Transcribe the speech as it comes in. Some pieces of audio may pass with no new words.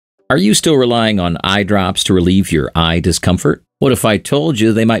Are you still relying on eye drops to relieve your eye discomfort? What if I told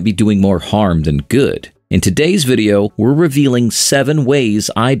you they might be doing more harm than good? In today's video, we're revealing 7 ways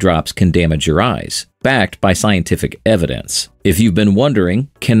eye drops can damage your eyes, backed by scientific evidence. If you've been wondering,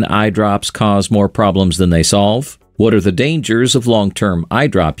 can eye drops cause more problems than they solve? What are the dangers of long-term eye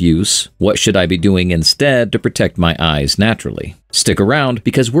drop use? What should I be doing instead to protect my eyes naturally? Stick around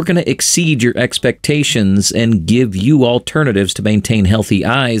because we're going to exceed your expectations and give you alternatives to maintain healthy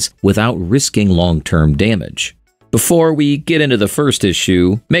eyes without risking long-term damage. Before we get into the first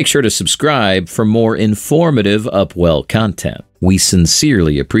issue, make sure to subscribe for more informative UpWell content. We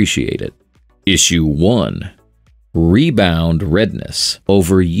sincerely appreciate it. Issue 1. Rebound redness.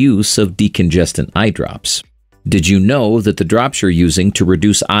 Overuse of decongestant eye drops. Did you know that the drops you're using to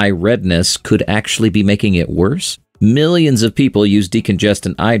reduce eye redness could actually be making it worse? Millions of people use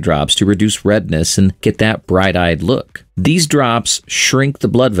decongestant eye drops to reduce redness and get that bright-eyed look. These drops shrink the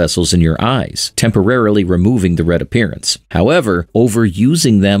blood vessels in your eyes, temporarily removing the red appearance. However,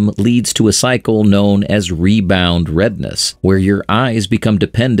 overusing them leads to a cycle known as rebound redness, where your eyes become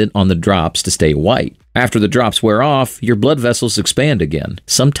dependent on the drops to stay white. After the drops wear off, your blood vessels expand again,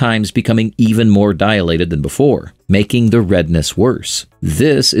 sometimes becoming even more dilated than before, making the redness worse.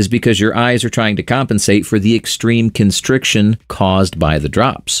 This is because your eyes are trying to compensate for the extreme constriction caused by the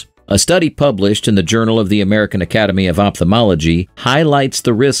drops. A study published in the Journal of the American Academy of Ophthalmology highlights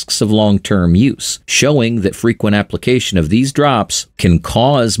the risks of long-term use, showing that frequent application of these drops can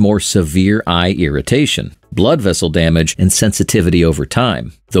cause more severe eye irritation, blood vessel damage, and sensitivity over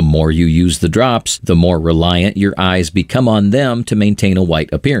time. The more you use the drops, the more reliant your eyes become on them to maintain a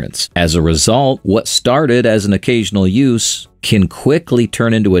white appearance. As a result, what started as an occasional use can quickly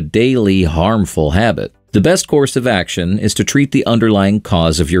turn into a daily harmful habit. The best course of action is to treat the underlying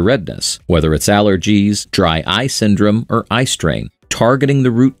cause of your redness, whether it's allergies, dry eye syndrome, or eye strain. Targeting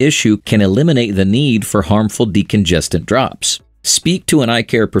the root issue can eliminate the need for harmful decongestant drops. Speak to an eye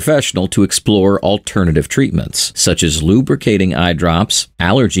care professional to explore alternative treatments, such as lubricating eye drops,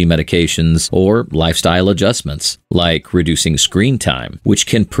 allergy medications, or lifestyle adjustments, like reducing screen time, which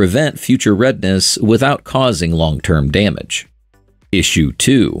can prevent future redness without causing long-term damage. Issue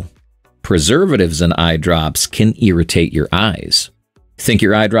 2. Preservatives in eye drops can irritate your eyes. Think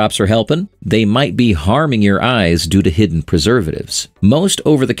your eye drops are helping? They might be harming your eyes due to hidden preservatives. Most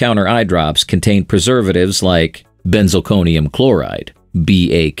over-the-counter eye drops contain preservatives like benzalkonium chloride,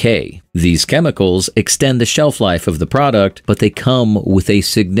 BAK. These chemicals extend the shelf life of the product, but they come with a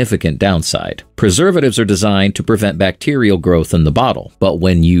significant downside. Preservatives are designed to prevent bacterial growth in the bottle, but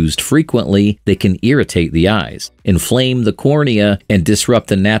when used frequently, they can irritate the eyes, inflame the cornea, and disrupt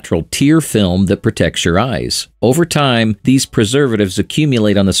the natural tear film that protects your eyes. Over time, these preservatives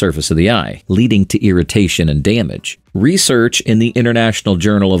accumulate on the surface of the eye, leading to irritation and damage. Research in the International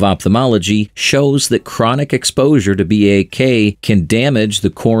Journal of Ophthalmology shows that chronic exposure to BAK can damage the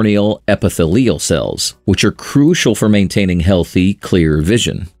corneal epithelial cells, which are crucial for maintaining healthy, clear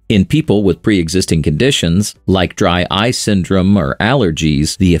vision. In people with pre-existing conditions, like dry eye syndrome or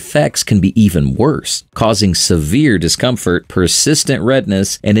allergies, the effects can be even worse, causing severe discomfort, persistent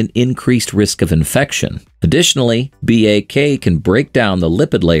redness, and an increased risk of infection. Additionally, BAK can break down the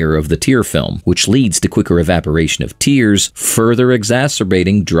lipid layer of the tear film, which leads to quicker evaporation of tears, further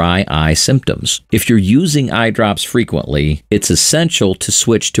exacerbating dry eye symptoms. If you're using eye drops frequently, it's essential to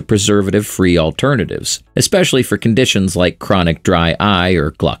switch to preservative-free alternatives, especially for conditions like chronic dry eye or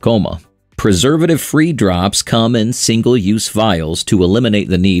glaucoma. Preservative-free drops come in single-use vials to eliminate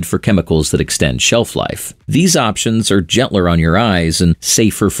the need for chemicals that extend shelf life. These options are gentler on your eyes and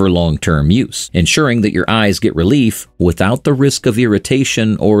safer for long-term use, ensuring that your eyes get relief without the risk of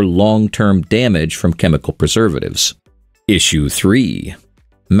irritation or long-term damage from chemical preservatives. Issue 3.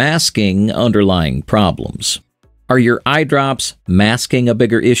 Masking underlying problems. Are your eye drops masking a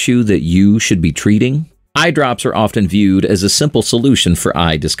bigger issue that you should be treating? Eye drops are often viewed as a simple solution for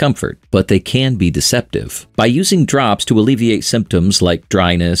eye discomfort, but they can be deceptive. By using drops to alleviate symptoms like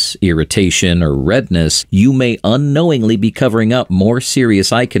dryness, irritation, or redness, you may unknowingly be covering up more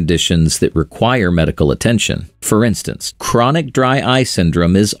serious eye conditions that require medical attention. For instance, chronic dry eye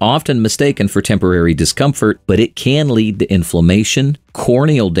syndrome is often mistaken for temporary discomfort, but it can lead to inflammation,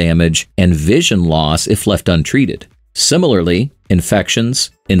 corneal damage, and vision loss if left untreated. Similarly, infections,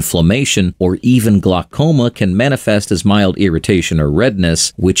 inflammation, or even glaucoma can manifest as mild irritation or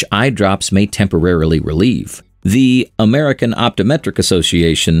redness, which eye drops may temporarily relieve. The American Optometric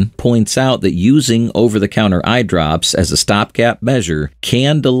Association points out that using over-the-counter eye drops as a stopgap measure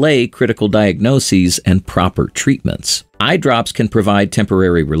can delay critical diagnoses and proper treatments. Eye drops can provide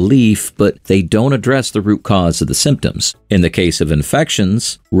temporary relief, but they don't address the root cause of the symptoms. In the case of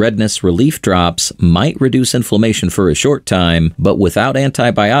infections, Redness relief drops might reduce inflammation for a short time, but without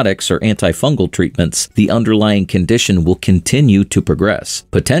antibiotics or antifungal treatments, the underlying condition will continue to progress,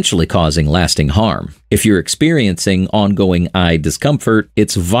 potentially causing lasting harm. If you're experiencing ongoing eye discomfort,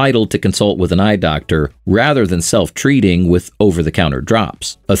 it's vital to consult with an eye doctor rather than self-treating with over-the-counter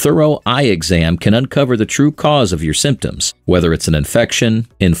drops. A thorough eye exam can uncover the true cause of your symptoms, whether it's an infection,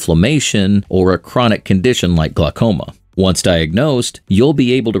 inflammation, or a chronic condition like glaucoma. Once diagnosed, you'll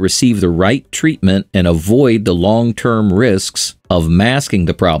be able to receive the right treatment and avoid the long-term risks of masking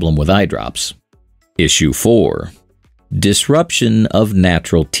the problem with eye drops. Issue 4. Disruption of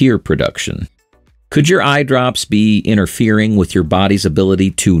natural tear production. Could your eye drops be interfering with your body's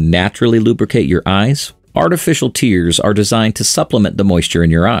ability to naturally lubricate your eyes? Artificial tears are designed to supplement the moisture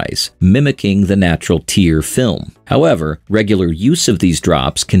in your eyes, mimicking the natural tear film. However, regular use of these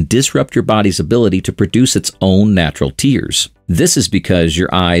drops can disrupt your body's ability to produce its own natural tears. This is because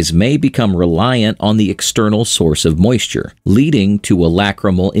your eyes may become reliant on the external source of moisture, leading to a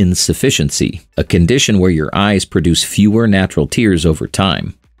lacrimal insufficiency, a condition where your eyes produce fewer natural tears over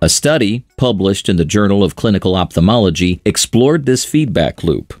time. A study published in the Journal of Clinical Ophthalmology explored this feedback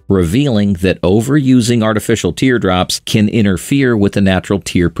loop, revealing that overusing artificial teardrops can interfere with the natural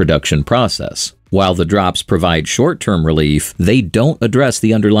tear production process. While the drops provide short-term relief, they don't address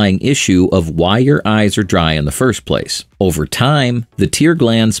the underlying issue of why your eyes are dry in the first place. Over time, the tear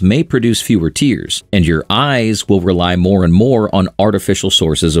glands may produce fewer tears, and your eyes will rely more and more on artificial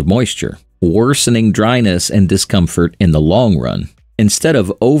sources of moisture, worsening dryness and discomfort in the long run. Instead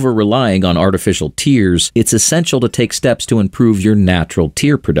of over-relying on artificial tears, it's essential to take steps to improve your natural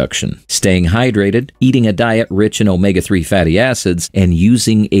tear production. Staying hydrated, eating a diet rich in omega-3 fatty acids, and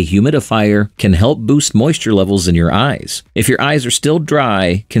using a humidifier can help boost moisture levels in your eyes. If your eyes are still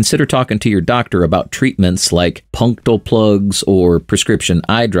dry, consider talking to your doctor about treatments like punctal plugs or prescription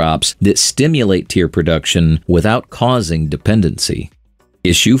eye drops that stimulate tear production without causing dependency.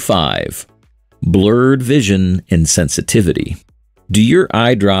 Issue 5. Blurred vision and sensitivity. Do your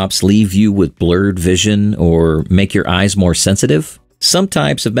eye drops leave you with blurred vision or make your eyes more sensitive? Some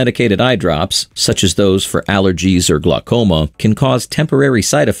types of medicated eye drops, such as those for allergies or glaucoma, can cause temporary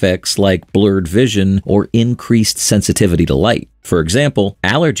side effects like blurred vision or increased sensitivity to light. For example,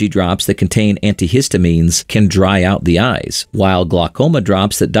 allergy drops that contain antihistamines can dry out the eyes, while glaucoma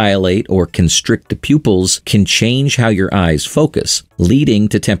drops that dilate or constrict the pupils can change how your eyes focus, leading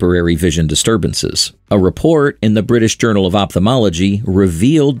to temporary vision disturbances. A report in the British Journal of Ophthalmology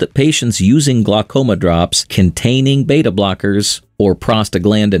revealed that patients using glaucoma drops containing beta blockers or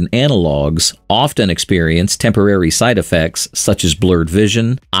prostaglandin analogs often experience temporary side effects such as blurred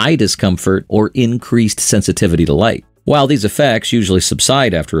vision, eye discomfort, or increased sensitivity to light. While these effects usually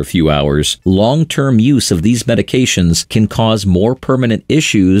subside after a few hours, long-term use of these medications can cause more permanent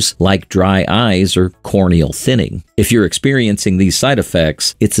issues like dry eyes or corneal thinning. If you're experiencing these side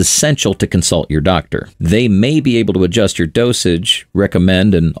effects, it's essential to consult your doctor. They may be able to adjust your dosage,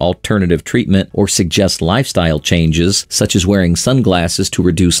 recommend an alternative treatment, or suggest lifestyle changes, such as wearing sunglasses to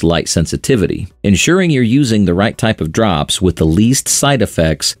reduce light sensitivity. Ensuring you're using the right type of drops with the least side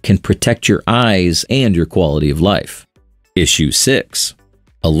effects can protect your eyes and your quality of life. Issue 6.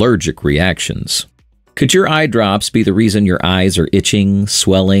 Allergic reactions. Could your eye drops be the reason your eyes are itching,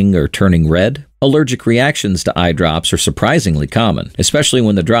 swelling, or turning red? Allergic reactions to eye drops are surprisingly common, especially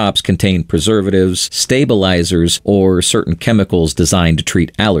when the drops contain preservatives, stabilizers, or certain chemicals designed to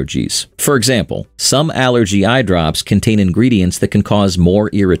treat allergies. For example, some allergy eye drops contain ingredients that can cause more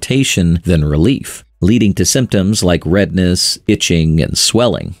irritation than relief, leading to symptoms like redness, itching, and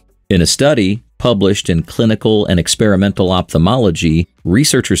swelling. In a study published in Clinical and Experimental Ophthalmology,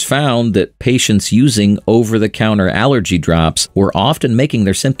 researchers found that patients using over-the-counter allergy drops were often making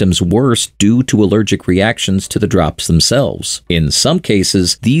their symptoms worse due to allergic reactions to the drops themselves. In some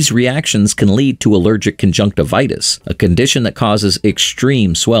cases, these reactions can lead to allergic conjunctivitis, a condition that causes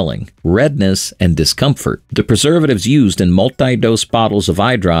extreme swelling, redness, and discomfort. The preservatives used in multi-dose bottles of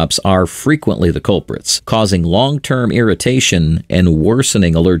eye drops are frequently the culprits, causing long-term irritation and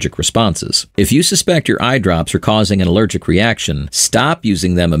worsening allergic responses. If you suspect your eye drops are causing an allergic reaction, stop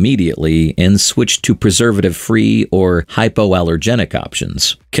using them immediately and switch to preservative-free or hypoallergenic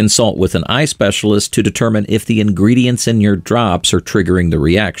options. Consult with an eye specialist to determine if the ingredients in your drops are triggering the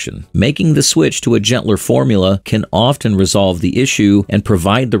reaction. Making the switch to a gentler formula can often resolve the issue and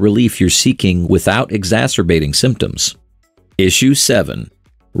provide the relief you're seeking without exacerbating symptoms. Issue 7.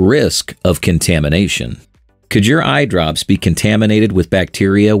 Risk of contamination. Could your eye drops be contaminated with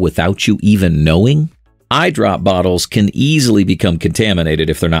bacteria without you even knowing? Eye drop bottles can easily become contaminated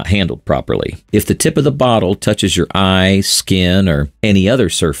if they're not handled properly. If the tip of the bottle touches your eye, skin, or any other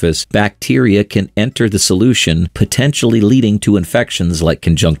surface, bacteria can enter the solution, potentially leading to infections like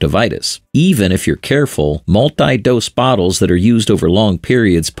conjunctivitis. Even if you're careful, multi-dose bottles that are used over long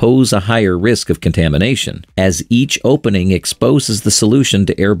periods pose a higher risk of contamination, as each opening exposes the solution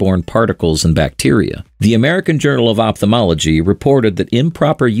to airborne particles and bacteria. The American Journal of Ophthalmology reported that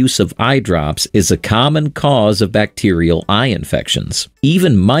improper use of eye drops is a common cause of bacterial eye infections.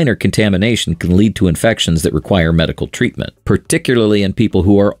 Even minor contamination can lead to infections that require medical treatment, particularly in people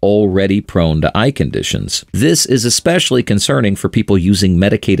who are already prone to eye conditions. This is especially concerning for people using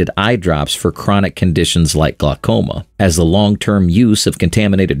medicated eye drops for chronic conditions like glaucoma, as the long-term use of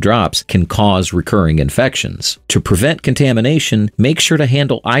contaminated drops can cause recurring infections. To prevent contamination, make sure to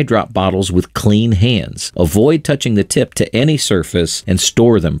handle eye drop bottles with clean hands. Avoid touching the tip to any surface and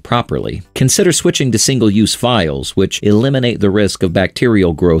store them properly. Consider switching to single-use vials, which eliminate the risk of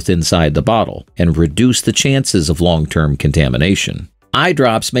bacterial growth inside the bottle and reduce the chances of long-term contamination. Eye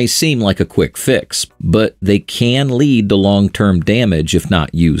drops may seem like a quick fix, but they can lead to long-term damage if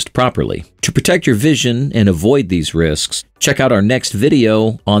not used properly. To protect your vision and avoid these risks, check out our next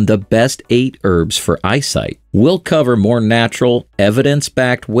video on the best 8 herbs for eyesight. We'll cover more natural,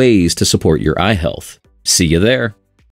 evidence-backed ways to support your eye health. See you there.